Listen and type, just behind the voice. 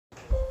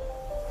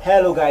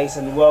Hello guys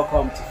and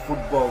welcome to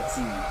Futbol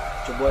TV.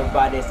 It's your boy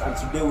Baddest, and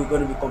today we're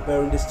going to be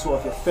comparing these two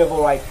of your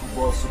favorite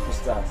football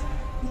superstars.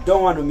 You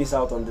don't want to miss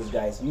out on this,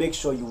 guys. Make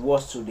sure you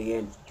watch to the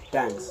end.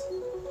 Thanks.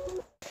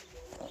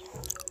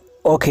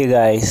 Okay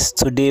guys,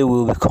 today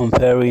we'll be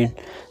comparing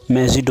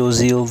Mesut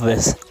Özil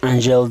vs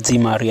Angel Di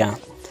Maria.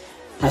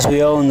 As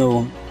we all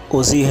know,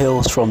 Özil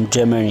hails from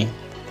Germany.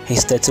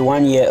 He's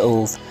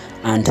 31-year-old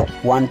and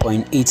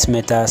 1.8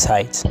 meters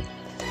height.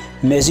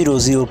 Mesut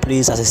Özil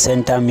plays as a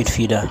center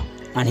midfielder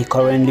and he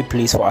currently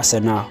plays for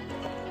Arsenal.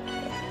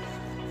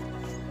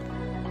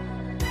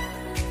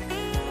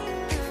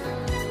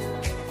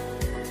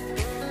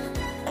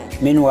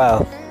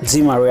 Meanwhile,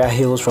 Di Maria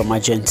hails from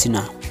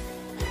Argentina.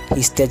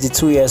 He's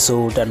 32 years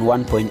old and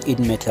 1.8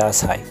 meters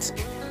height.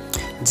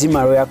 Di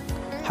Maria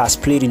has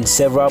played in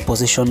several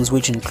positions,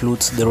 which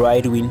includes the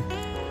right wing,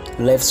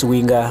 left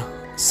winger,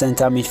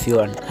 center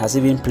midfield, and has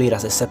even played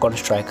as a second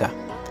striker.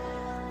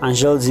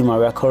 Angel Di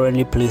Maria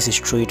currently plays his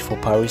trade for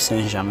Paris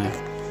Saint-Germain.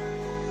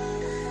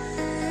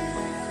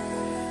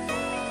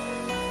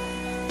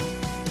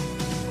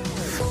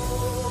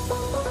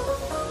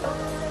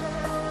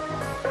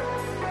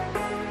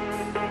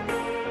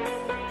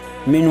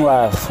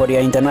 Meanwhile, for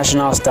their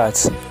international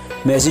stats,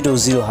 Mesut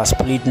Özil has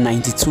played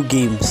 92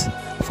 games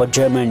for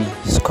Germany,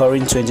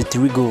 scoring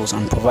 23 goals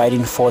and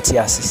providing 40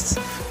 assists.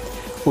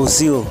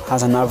 Özil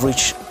has an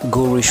average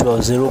goal ratio of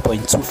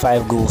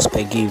 0.25 goals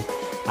per game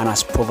and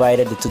has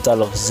provided a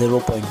total of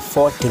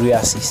 0.43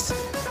 assists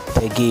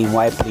per game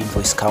while playing for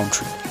his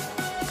country.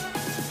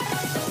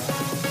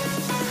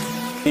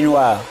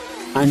 Meanwhile,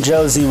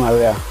 Angel Di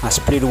Maria has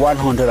played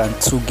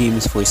 102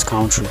 games for his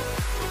country,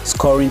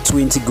 scoring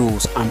 20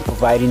 goals and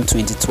providing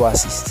 22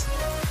 assists.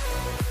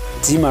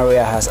 Di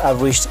Maria has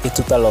averaged a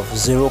total of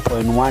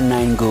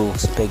 0.19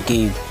 goals per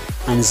game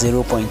and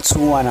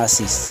 0.21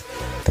 assists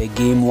per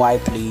game while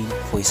playing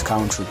for his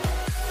country.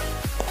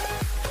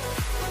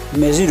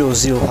 Mesut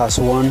Özil has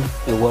won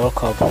a World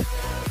Cup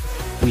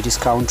with his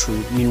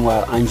country.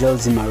 Meanwhile, Angel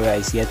Di Maria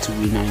is yet to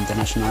win an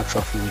international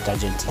trophy with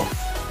Argentina.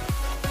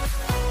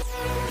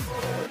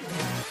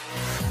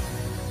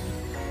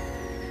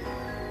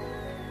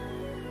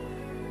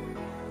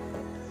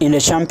 In the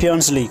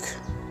Champions League,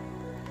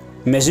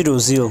 Mesut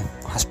Özil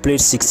has played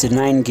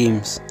 69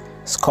 games,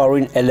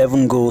 scoring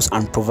 11 goals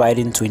and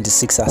providing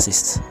 26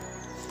 assists.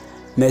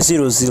 Mesut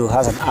Özil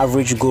has an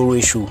average goal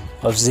ratio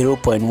of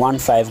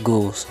 0.15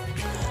 goals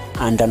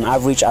and an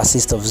average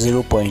assist of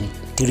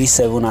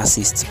 0.37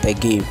 assists per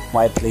game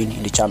while playing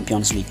in the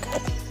Champions League.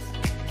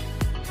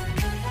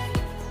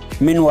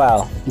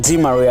 Meanwhile, Di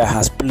Maria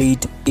has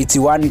played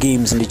 81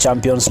 games in the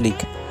Champions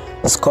League,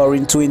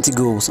 scoring 20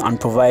 goals and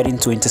providing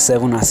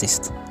 27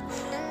 assists.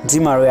 Di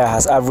Maria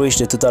has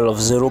averaged a total of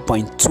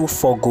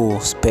 0.24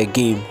 goals per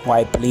game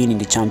while playing in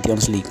the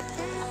Champions League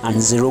and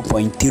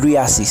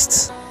 0.3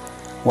 assists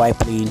while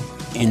playing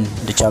in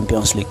the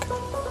Champions League.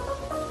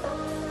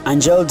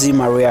 Angel Di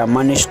Maria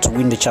managed to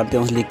win the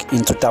Champions League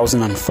in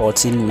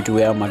 2014 with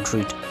Real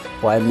Madrid,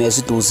 while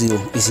Mesut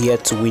Özil is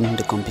yet to win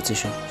the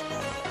competition.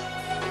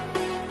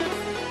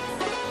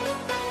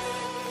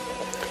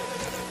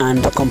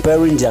 And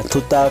comparing their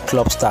total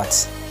club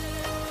stats,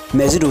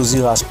 Mesut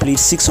Özil has played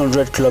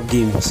 600 club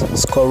games,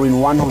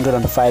 scoring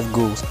 105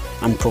 goals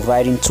and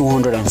providing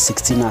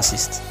 216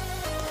 assists.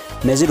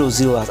 Mesut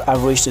Özil has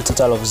averaged a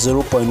total of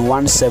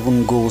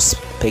 0.17 goals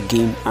per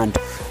game and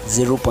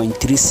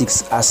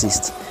 0.36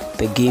 assists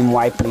per game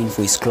while playing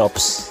for his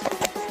clubs.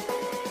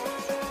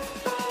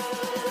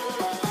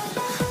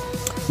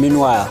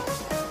 Meanwhile,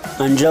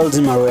 Angel Di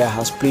Maria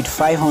has played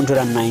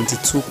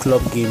 592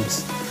 club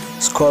games,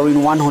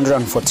 scoring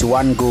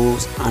 141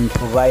 goals and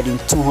providing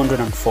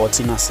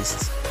 214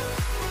 assists.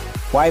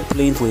 While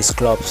playing for his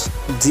clubs,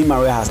 Di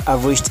Maria has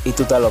averaged a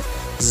total of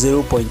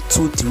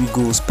 0.23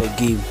 goals per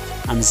game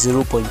and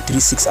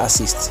 0.36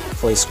 assists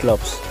for his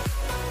clubs.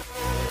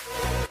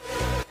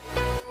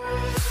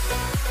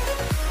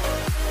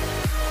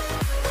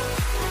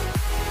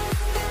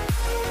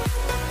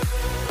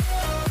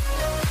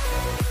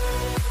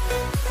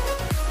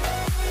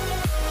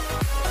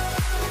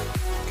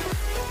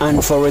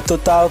 And for a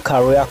total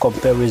career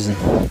comparison,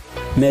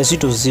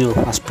 Mesut Özil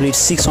has played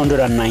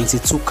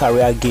 692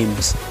 career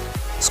games,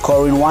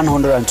 scoring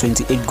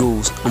 128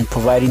 goals and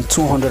providing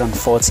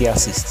 240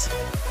 assists.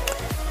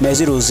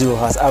 Mesut Özil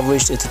has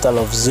averaged a total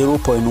of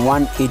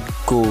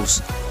 0.18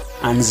 goals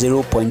and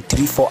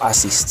 0.34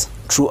 assists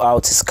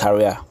throughout his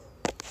career.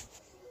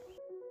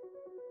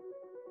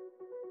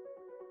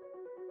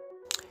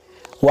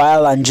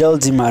 While Angel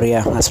Di Maria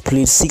has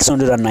played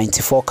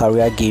 694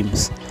 career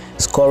games,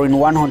 scoring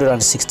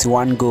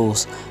 161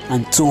 goals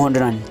and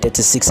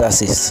 236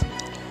 assists.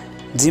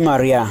 Di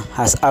Maria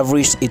has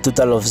averaged a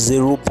total of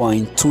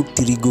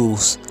 0.23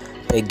 goals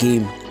per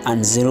game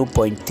and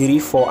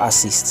 0.34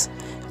 assists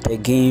per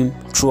game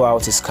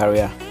throughout his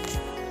career.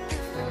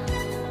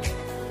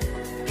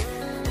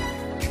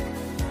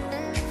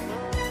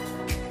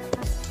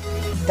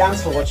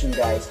 Thanks for watching,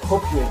 guys.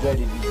 Hope you enjoyed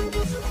the video.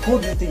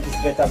 Who do you think is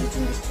better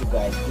between these two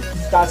guys? The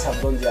stats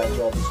have done their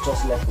job. It's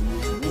just left for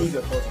you to leave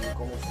your thoughts in the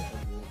comments.